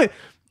doing?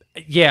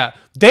 Yeah,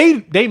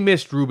 they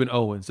missed Reuben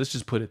Owens. Let's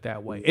just put it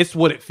that way. It's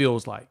what it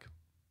feels like.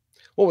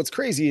 Well, what's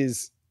crazy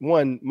is,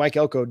 one, Mike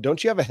Elko,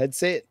 don't you have a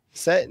headset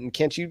and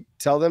can't you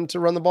tell them to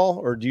run the ball,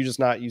 or do you just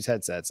not use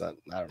headsets? I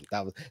don't know.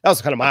 That was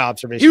kind of my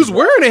observation. He was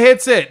wearing a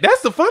headset.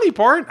 That's the funny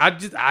part. I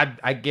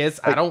guess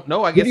I don't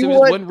know. I guess it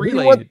wasn't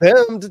related. You want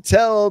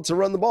them to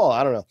run the ball.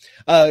 I don't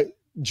know.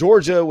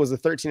 Georgia was a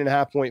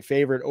 13.5 point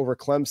favorite over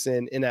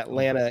Clemson in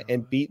Atlanta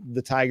and beat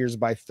the Tigers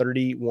by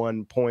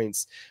 31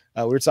 points.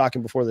 We were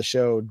talking before the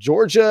show.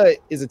 Georgia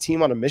is a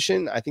team on a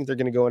mission. I think they're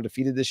going to go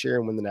undefeated this year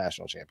and win the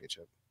national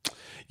championship.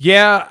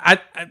 Yeah,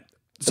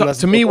 So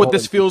to me, what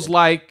this feels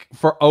like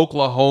for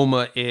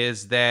Oklahoma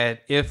is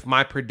that if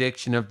my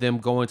prediction of them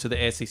going to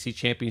the SEC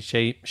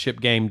championship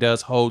game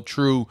does hold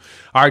true,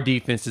 our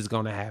defense is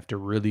going to have to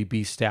really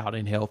be stout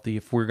and healthy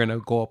if we're going to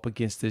go up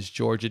against this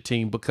Georgia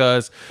team,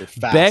 because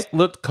Beck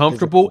looked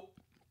comfortable,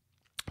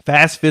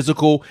 fast,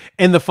 physical.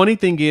 And the funny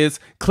thing is,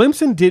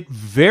 Clemson did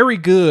very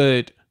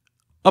good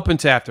up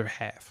until after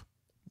half.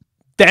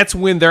 That's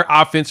when their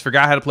offense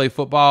forgot how to play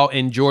football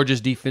and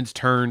Georgia's defense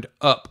turned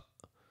up.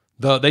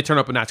 They turn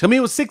up a notch. I mean,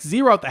 it was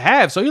 6-0 at the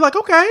half. So you're like,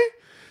 okay,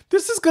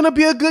 this is going to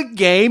be a good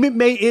game. It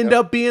may end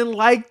up being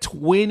like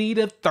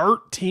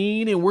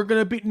 20-13, and we're going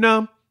to be,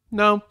 no.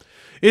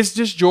 It's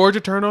just Georgia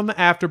turned on the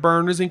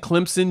afterburners, and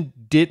Clemson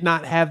did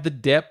not have the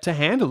depth to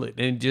handle it.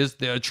 And just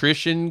the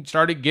attrition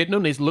started getting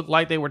them. They looked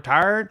like they were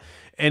tired,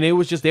 and it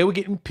was just, they were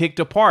getting picked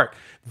apart.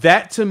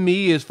 That to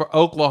me is for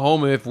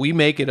Oklahoma. If we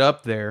make it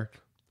up there,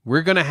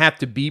 we're going to have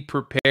to be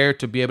prepared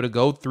to be able to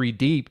go 3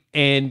 deep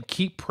and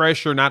keep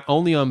pressure not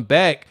only on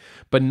Beck,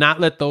 but not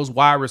let those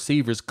wide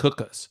receivers cook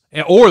us.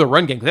 Or the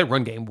run game, because that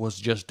run game was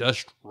just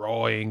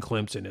destroying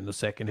Clemson in the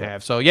second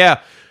half. So,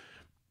 yeah,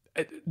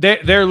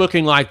 they're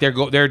looking like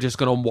they're just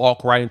going to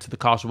walk right into the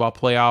college football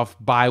playoff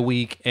bye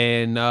week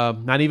and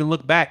not even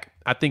look back.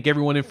 I think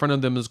everyone in front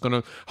of them is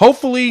going to –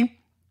 hopefully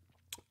 –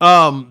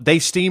 they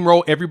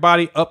steamroll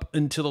everybody up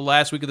until the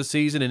last week of the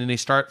season, and then they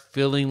start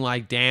feeling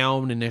like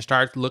down, and they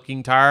start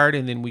looking tired,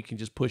 and then we can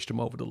just push them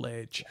over the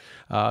ledge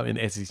in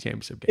the SEC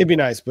championship game. It'd be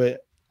nice,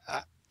 but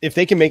if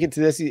they can make it to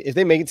this, if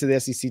they make it to the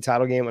SEC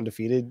title game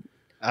undefeated,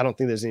 I don't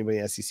think there's anybody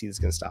in the SEC that's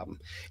going to stop them.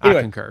 Anyway,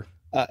 I concur.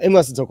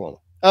 Unless it's Oklahoma.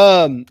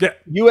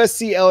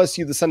 USC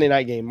LSU, the Sunday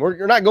night game.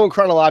 We're not going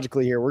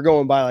chronologically here. We're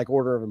going by like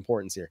order of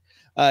importance here.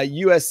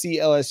 USC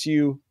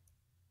LSU,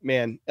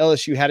 man,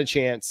 LSU had a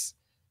chance.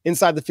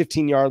 Inside the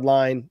 15-yard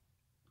line,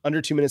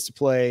 under 2 minutes to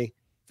play,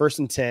 1st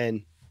and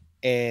 10.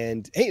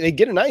 And, hey, they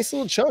get a nice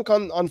little chunk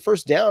on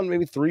first down,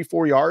 maybe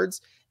 3-4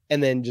 yards,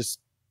 and then just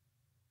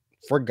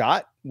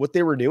forgot what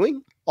they were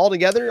doing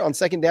altogether. On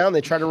second down, they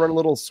try to run a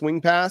little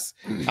swing pass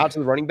out to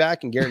the running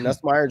back, and Garrett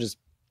Nussmeier just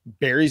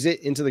buries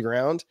it into the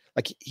ground.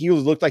 Like he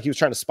looked like he was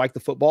trying to spike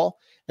the football.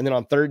 And then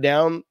on third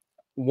down,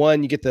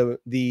 you get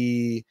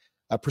the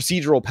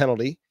procedural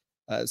penalty.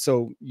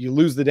 So you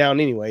lose the down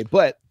anyway,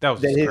 but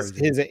then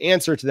his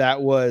answer to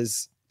that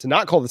was to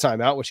not call the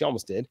timeout, which he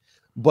almost did,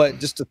 but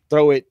just to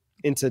throw it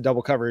into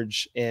double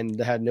coverage and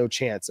had no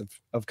chance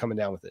of coming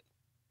down with it.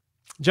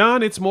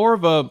 John, it's more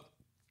of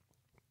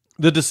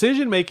the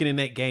decision making in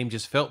that game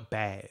just felt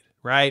bad,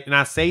 right? And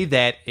I say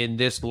that in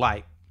this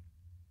light.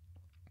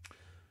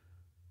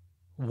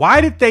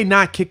 Why did they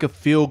not kick a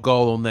field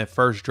goal on that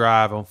first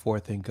drive on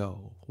 4th and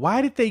goal?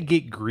 Why did they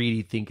get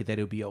greedy thinking that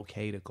it would be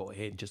okay to go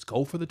ahead and just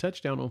go for the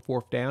touchdown on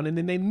 4th down, and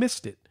then they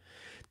missed it?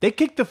 They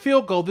kicked the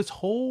field goal. This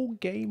whole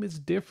game is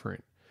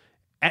different.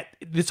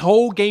 This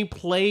whole game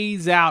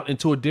plays out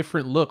into a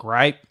different look,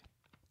 right?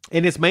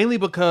 And it's mainly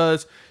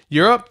because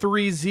you're up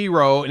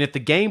 3-0, and if the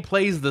game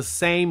plays the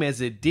same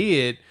as it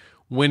did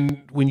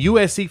when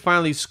USC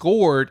finally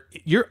scored,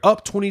 you're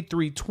up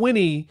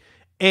 23-20,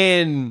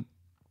 and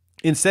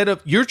instead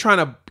of you're trying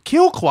to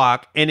kill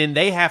clock, and then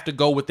they have to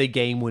go with a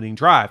game-winning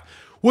drive,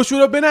 which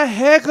would have been a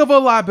heck of a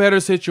lot better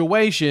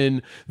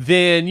situation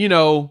than,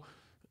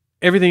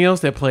 everything else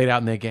that played out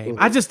in that game.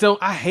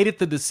 I hated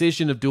the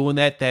decision of doing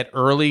that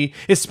early,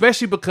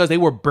 especially because they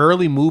were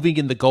barely moving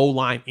in the goal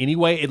line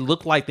anyway. It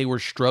looked like they were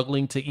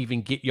struggling to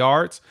even get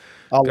yards.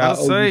 Gotta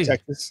say,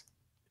 Texas.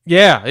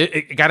 Yeah,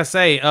 gotta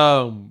say,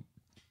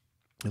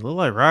 it looked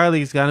like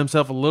Riley's got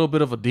himself a little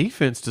bit of a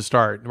defense to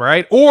start,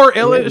 right? Or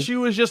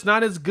LSU is just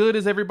not as good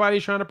as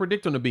everybody's trying to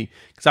predict them to be.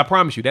 Because I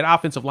promise you, that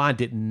offensive line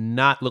did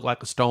not look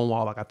like a stone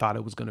wall like I thought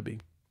it was going to be.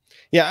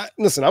 Yeah,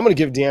 listen, I'm going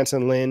to give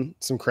D'Anton Lynn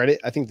some credit.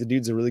 I think the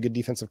dude's a really good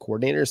defensive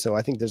coordinator, so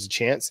I think there's a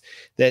chance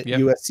that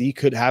USC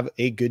could have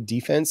a good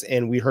defense.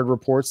 And we heard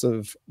reports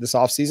of this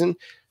offseason,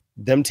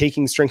 them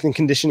taking strength and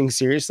conditioning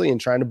seriously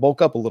and trying to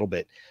bulk up a little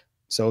bit.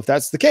 So if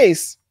that's the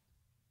case,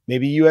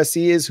 maybe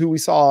USC is who we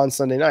saw on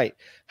Sunday night.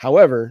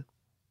 However,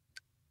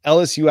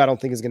 LSU, I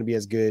don't think is going to be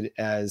as good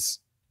as,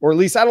 or at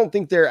least I don't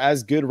think they're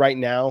as good right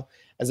now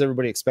as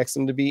everybody expects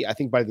them to be. I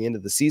think by the end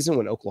of the season,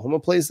 when Oklahoma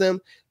plays them,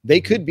 they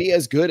could be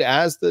as good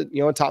as the,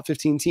 a top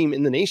 15 team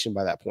in the nation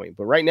by that point.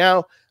 But right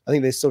now, I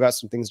think they still got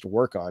some things to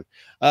work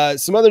on.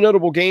 Some other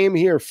notable game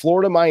here,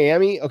 Florida,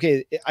 Miami.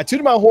 Okay. I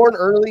tooted my horn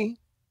early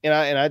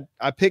and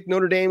I picked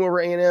Notre Dame over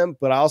A&M,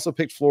 but I also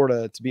picked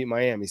Florida to beat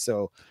Miami.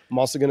 So I'm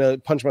also going to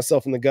punch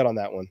myself in the gut on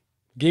that one.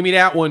 Give me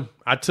that one.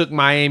 I took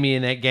Miami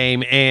in that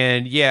game.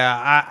 And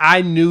yeah,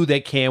 I knew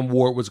that Cam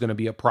Ward was going to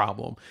be a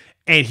problem.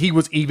 And he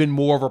was even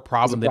more of a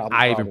problem than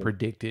I even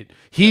predicted.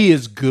 He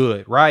is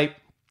good, right?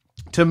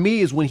 To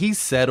me, is when he's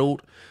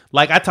settled.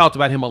 Like I talked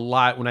about him a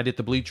lot when I did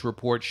the Bleacher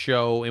Report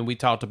show, and we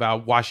talked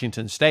about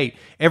Washington State.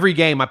 Every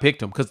game I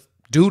picked him because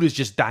dude is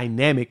just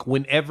dynamic.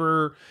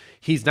 Whenever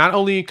he's not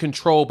only in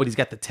control, but he's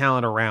got the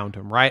talent around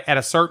him, right? At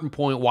a certain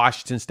point,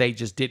 Washington State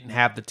just didn't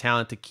have the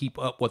talent to keep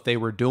up what they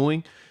were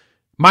doing.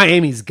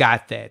 Miami's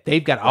got that.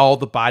 They've got all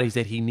the bodies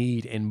that he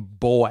need, and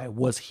boy,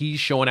 was he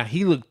showing out.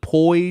 He looked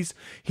poised.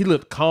 He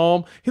looked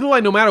calm. He looked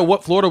like no matter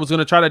what Florida was going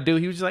to try to do,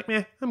 he was just like,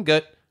 man, I'm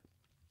good.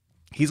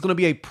 He's going to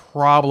be a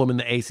problem in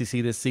the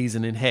ACC this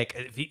season, and heck,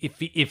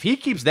 if he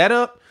keeps that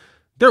up,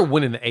 they're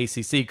winning the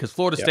ACC because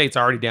Florida State's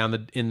already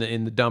down in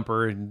the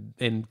dumper,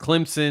 and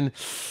Clemson,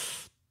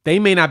 they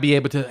may not be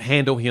able to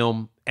handle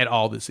him at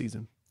all this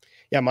season.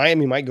 Yeah,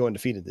 Miami might go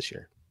undefeated this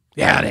year.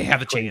 Yeah, they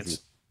have a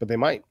chance, but they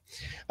might.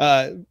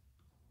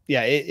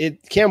 Yeah,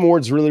 Cam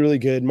Ward's really, really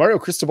good. Mario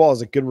Cristobal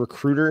is a good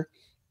recruiter.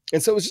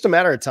 And so it was just a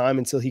matter of time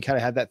until he kind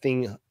of had that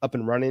thing up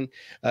and running.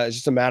 It's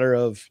just a matter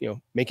of,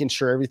 making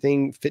sure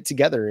everything fit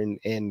together. And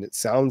it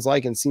sounds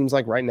like and seems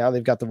like right now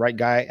they've got the right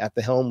guy at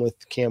the helm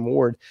with Cam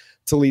Ward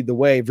to lead the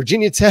way.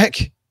 Virginia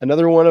Tech,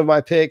 another one of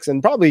my picks,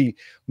 and probably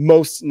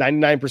most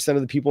 99% of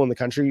the people in the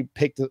country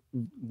picked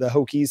the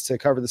Hokies to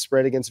cover the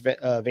spread against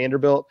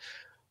Vanderbilt.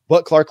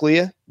 But Clark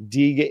Leah,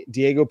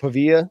 Diego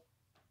Pavia,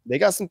 they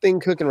got something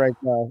cooking right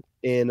now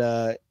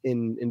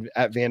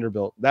at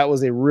Vanderbilt. That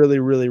was a really,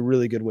 really,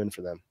 really good win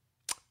for them.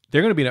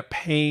 They're going to be in a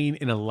pain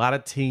in a lot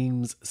of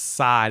teams'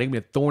 side. They're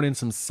going to be throwing in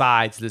some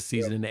sides this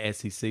season in the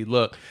SEC.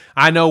 Look,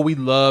 I know we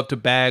love to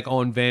bag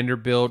on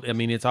Vanderbilt. I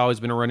mean, it's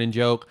always been a running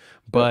joke.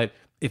 But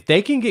if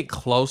they can get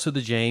close to the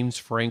James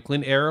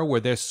Franklin era where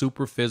they're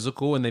super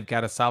physical and they've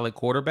got a solid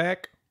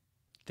quarterback,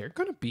 they're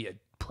going to be a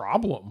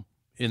problem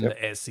in the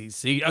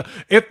SEC.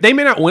 If they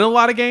may not win a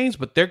lot of games,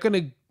 but they're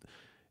going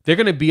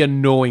to be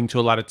annoying to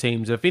a lot of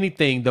teams. If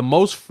anything, the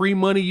most free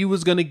money you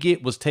was going to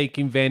get was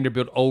taking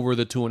Vanderbilt over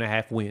the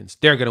 2.5 wins.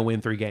 They're going to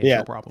win 3 games,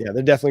 no problem. Yeah,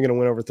 they're definitely going to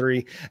win over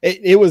 3.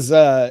 It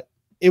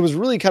was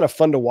really kind of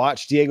fun to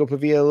watch Diego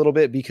Pavia a little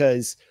bit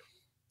because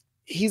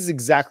he's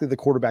exactly the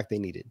quarterback they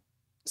needed.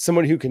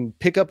 Someone who can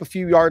pick up a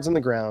few yards on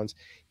the ground.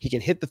 He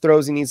can hit the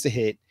throws he needs to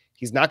hit.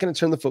 He's not going to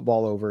turn the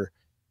football over.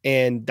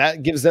 And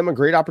that gives them a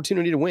great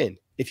opportunity to win.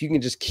 If you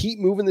can just keep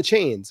moving the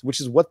chains, which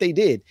is what they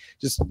did,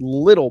 just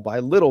little by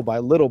little by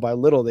little by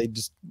little, they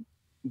just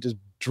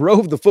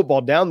drove the football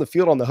down the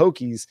field on the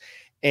Hokies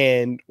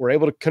and were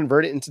able to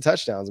convert it into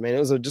touchdowns. Man, it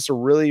was just a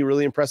really,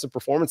 really impressive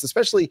performance,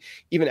 especially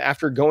even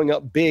after going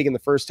up big in the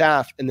first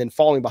half and then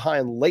falling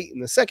behind late in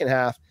the second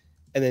half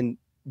and then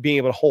being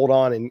able to hold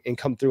on and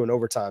come through in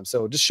overtime.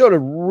 So it just showed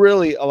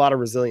a lot of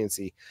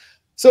resiliency.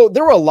 So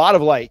there were a lot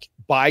of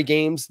bye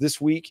games this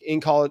week in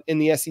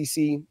the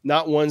SEC,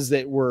 not ones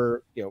that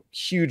were,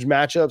 huge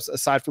matchups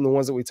aside from the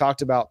ones that we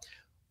talked about.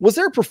 Was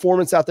there a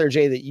performance out there,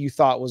 Jay, that you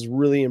thought was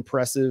really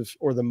impressive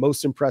or the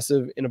most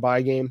impressive in a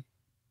bye game?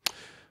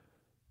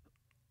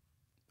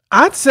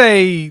 I'd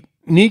say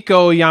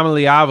Nico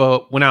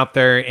Iamaleava went out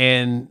there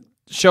and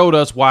showed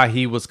us why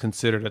he was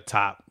considered a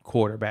top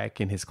quarterback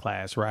in his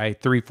class,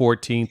 right?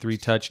 314, 3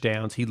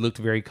 touchdowns. He looked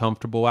very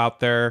comfortable out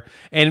there.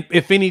 And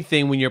if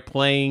anything, when you're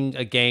playing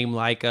a game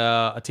like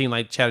a team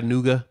like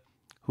Chattanooga,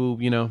 who,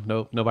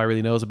 nobody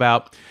really knows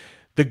about,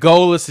 the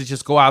goal is to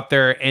just go out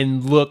there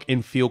and look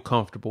and feel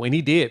comfortable. And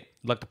he did.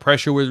 Like the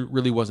pressure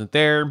really wasn't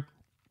there.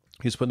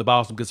 He was putting the ball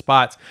in some good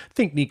spots. I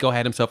think Nico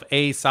had himself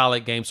a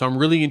solid game. So I'm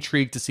really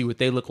intrigued to see what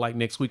they look like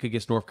next week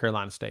against North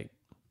Carolina State.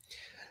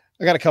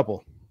 I got a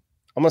couple.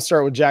 I'm going to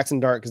start with Jackson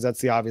Dart because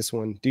that's the obvious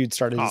one. Dude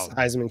started his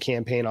Heisman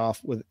campaign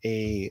off with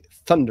a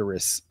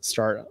thunderous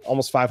start,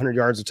 almost 500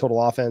 yards of total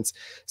offense,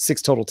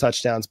 6 total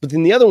touchdowns. But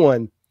then the other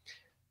one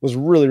was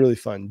really, really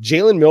fun.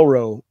 Jalen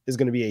Milroe is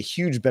going to be a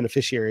huge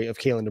beneficiary of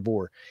Kalen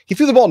DeBoer. He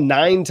threw the ball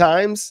 9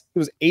 times. It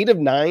was 8 of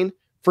 9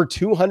 for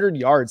 200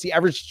 yards. He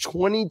averaged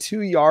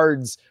 22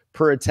 yards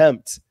per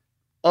attempt.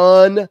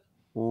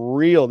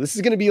 Unreal. This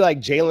is going to be like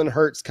Jalen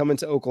Hurts coming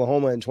to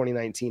Oklahoma in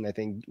 2019, I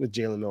think, with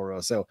Jalen Milroe.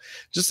 So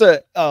just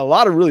a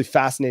lot of really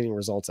fascinating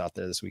results out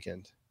there this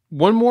weekend.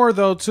 One more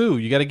though, too.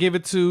 You got to give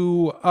it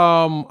to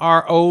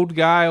our old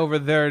guy over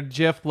there,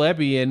 Jeff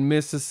Lebby in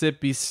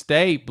Mississippi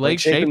State. Blake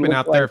Shapen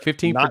out there,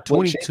 15 for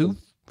 22.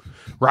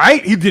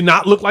 Right? He did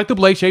not look like the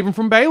Blake Shapen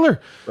from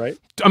Baylor. Right.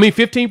 I mean,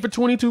 15 for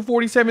 22,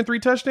 47, 3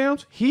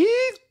 touchdowns. He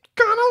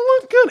kind of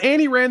looked good.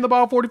 And he ran the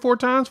ball 44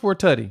 times for a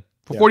tutty.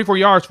 For 44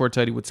 yards for a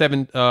tutty with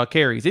 7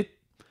 carries.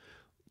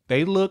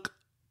 They look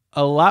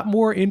a lot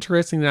more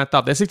interesting than I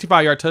thought. That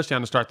 65-yard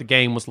touchdown to start the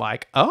game was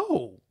like,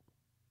 oh,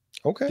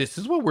 okay, this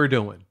is what we're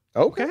doing.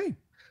 Okay.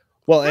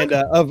 Well, and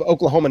of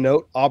Oklahoma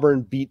note,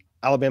 Auburn beat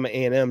Alabama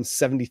A&M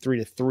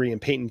 73-3,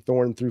 and Peyton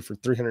Thorne threw for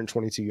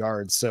 322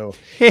 yards. So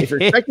if you're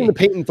expecting the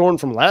Peyton Thorne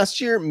from last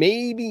year,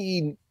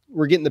 maybe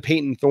we're getting the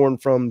Peyton Thorne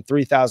from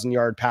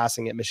 3,000-yard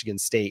passing at Michigan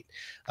State.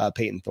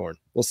 Peyton Thorne.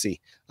 We'll see.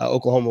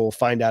 Oklahoma will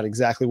find out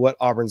exactly what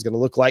Auburn's going to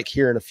look like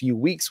here in a few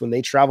weeks when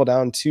they travel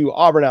down to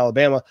Auburn,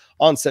 Alabama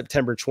on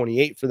September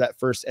 28th for that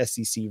first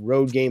SEC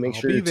road game. Make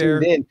sure you're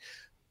tuned in.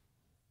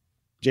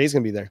 Jay's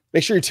going to be there.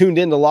 Make sure you're tuned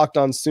in to Locked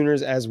On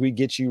Sooners as we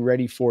get you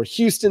ready for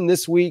Houston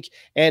this week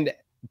and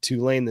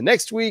Tulane the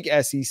next week.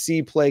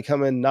 SEC play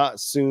coming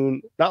not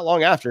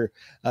long after.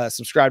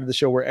 Subscribe to the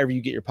show wherever you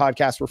get your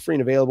podcasts. We're free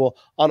and available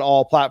on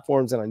all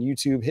platforms and on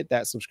YouTube. Hit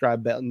that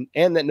subscribe button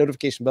and that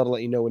notification bell to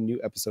let you know when new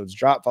episodes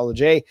drop. Follow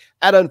Jay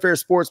at Unfair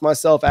Sports,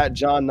 myself at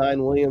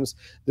John9Williams.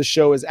 The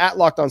show is at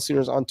Locked On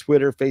Sooners on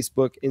Twitter,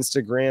 Facebook,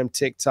 Instagram,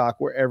 TikTok,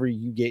 wherever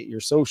you get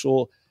your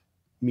social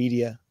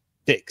media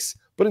fix.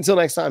 But until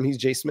next time, he's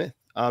Jay Smith.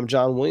 I'm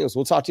John Williams.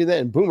 We'll talk to you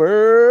then.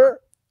 Boomer.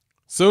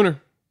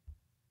 Sooner.